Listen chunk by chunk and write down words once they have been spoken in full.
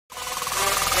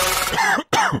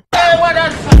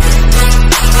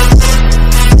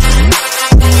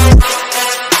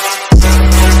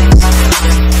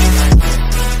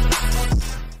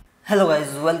Hello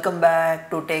guys, welcome back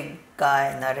to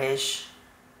TechGuyNaresh.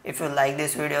 If you like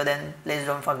this video, then please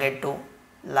don't forget to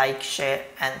like, share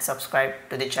and subscribe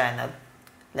to the channel.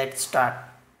 Let's start.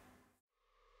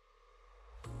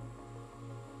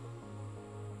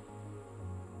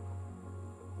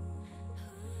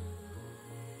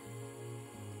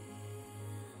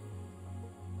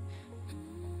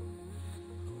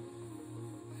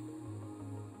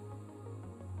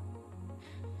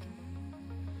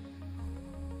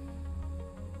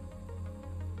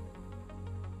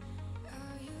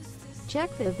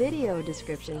 Check the video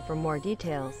description for more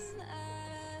details.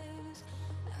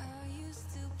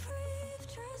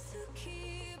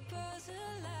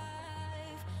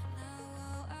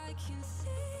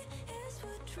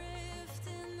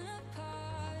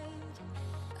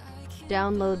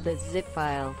 Download the zip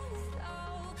file.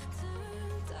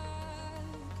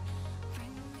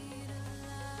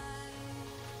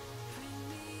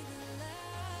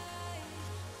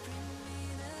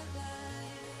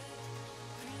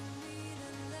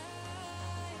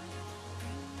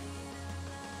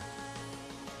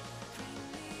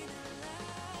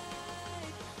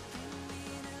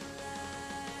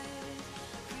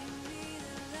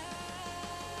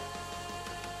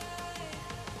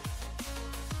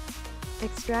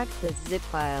 Extract the zip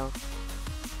file.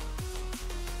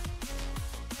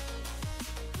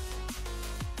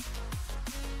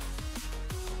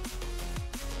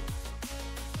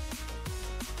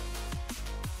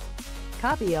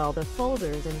 Copy all the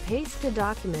folders and paste the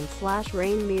document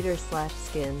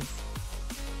 /rainmeter/skins.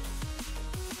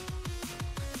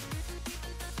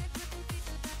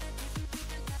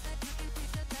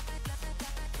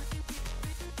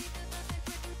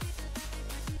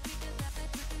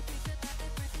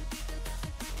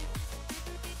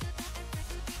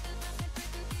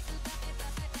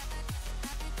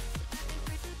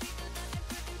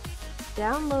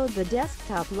 Download the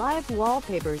desktop Live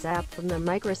Wallpapers app from the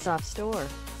Microsoft Store.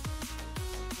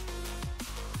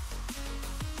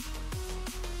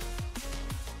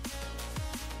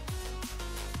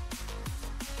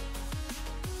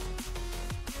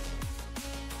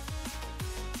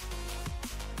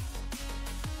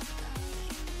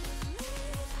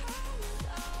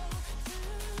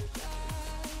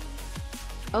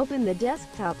 Open the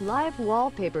desktop Live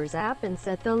Wallpapers app and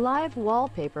set the Live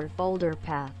Wallpaper folder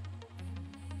path.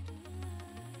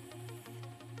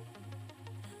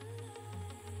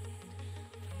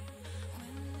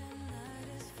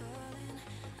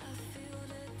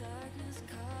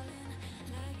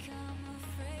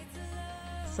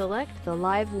 Select the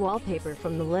live wallpaper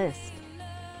from the list.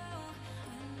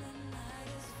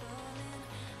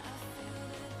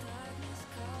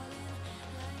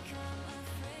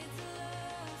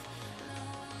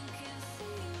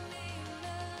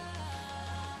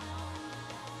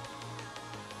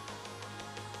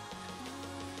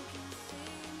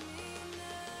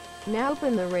 Now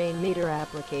open the Rainmeter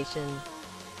application.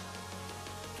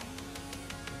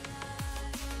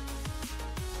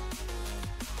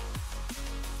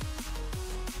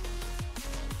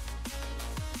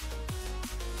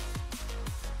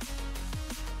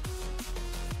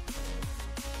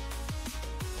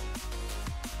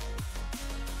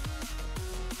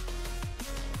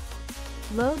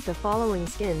 Load the following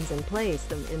skins and place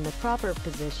them in the proper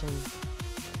position.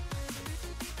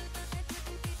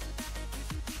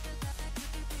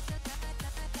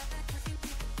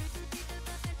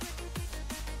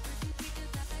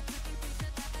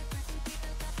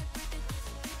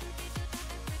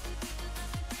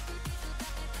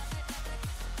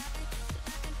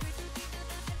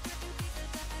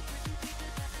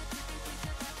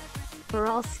 For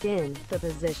all skins, the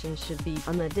position should be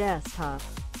on the desktop.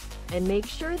 And make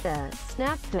sure that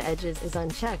Snap to Edges is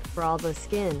unchecked for all the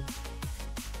skin.